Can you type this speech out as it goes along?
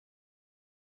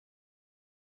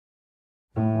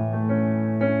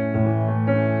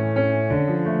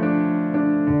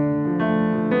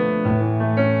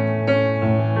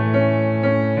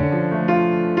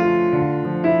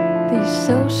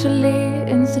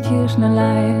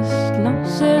Institutionalized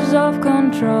losses of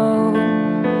control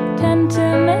tend to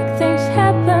make things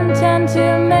happen, tend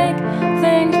to make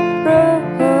things grow,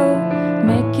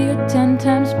 make you 10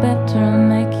 times better,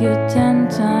 make you 10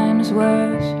 times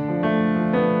worse.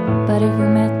 But if we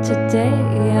met today,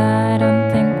 I don't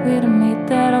think we'd meet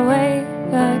that way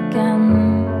again.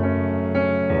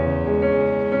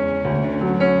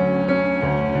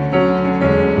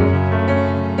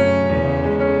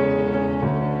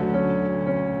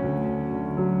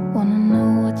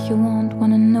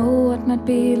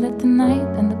 Be let the night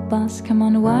and the bus come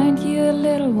unwind you a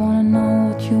little. Wanna know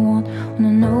what you want,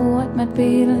 wanna know what might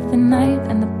be. Let the night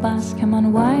and the bus come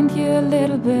unwind you a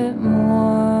little bit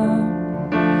more.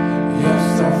 You're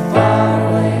so far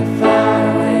away, far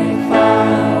away, far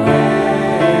away.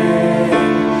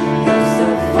 You're so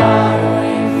far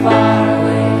away, far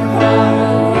away, far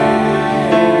away.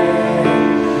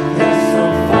 You're so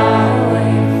far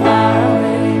away, far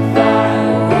away, far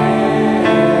away.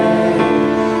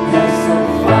 You're so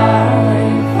far away,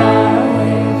 far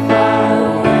away, far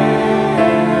away.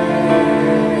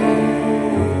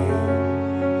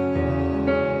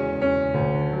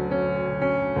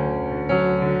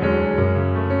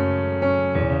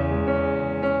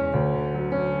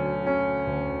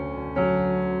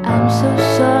 I'm so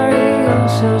sorry, oh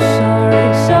so sorry.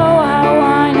 So are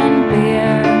wine and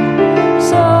beer.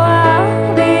 So are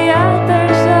the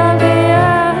others,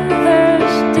 dear.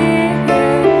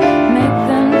 Make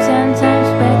them 10 times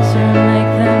better,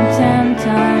 make them 10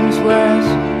 times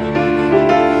worse.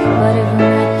 But if we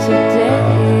met today,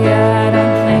 I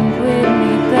don't think we'd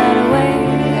meet that way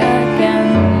again.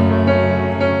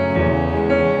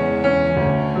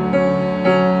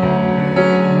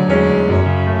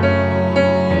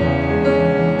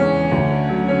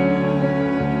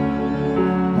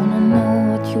 Wanna know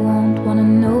what you want, wanna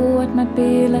know what might be.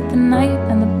 Let the night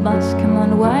and the bus come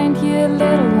unwind you a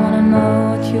little. Wanna know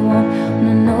what you want,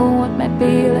 wanna know what might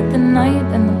be. Let the night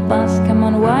and the bus come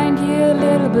unwind you a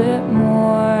little bit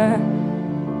more.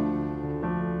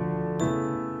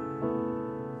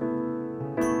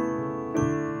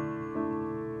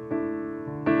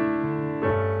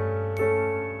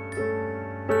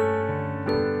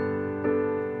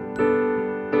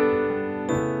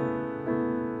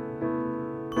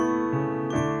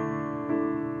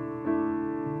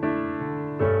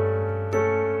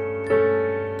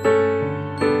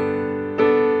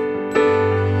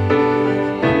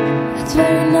 It's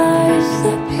very nice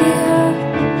up here.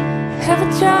 Have a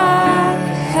try,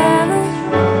 have it.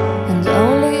 And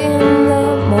only in the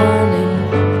morning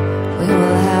we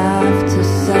will have to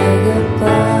say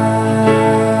goodbye.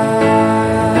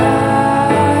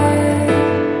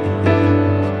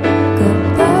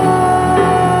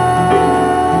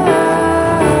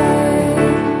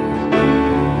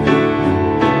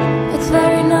 Goodbye. It's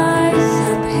very nice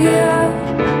up here.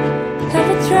 Have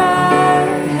a try,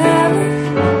 have it.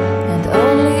 And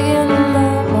only in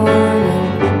the morning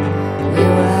we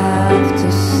will have to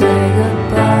say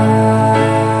goodbye.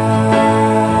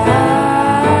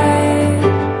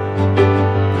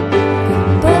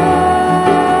 Goodbye.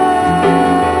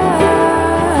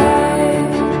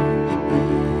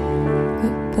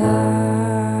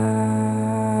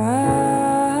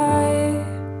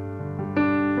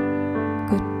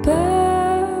 Goodbye.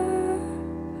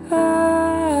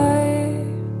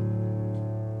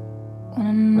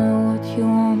 Wanna know what you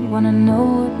want, wanna know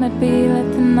what might be. Let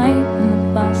the night and the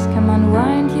bus come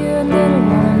unwind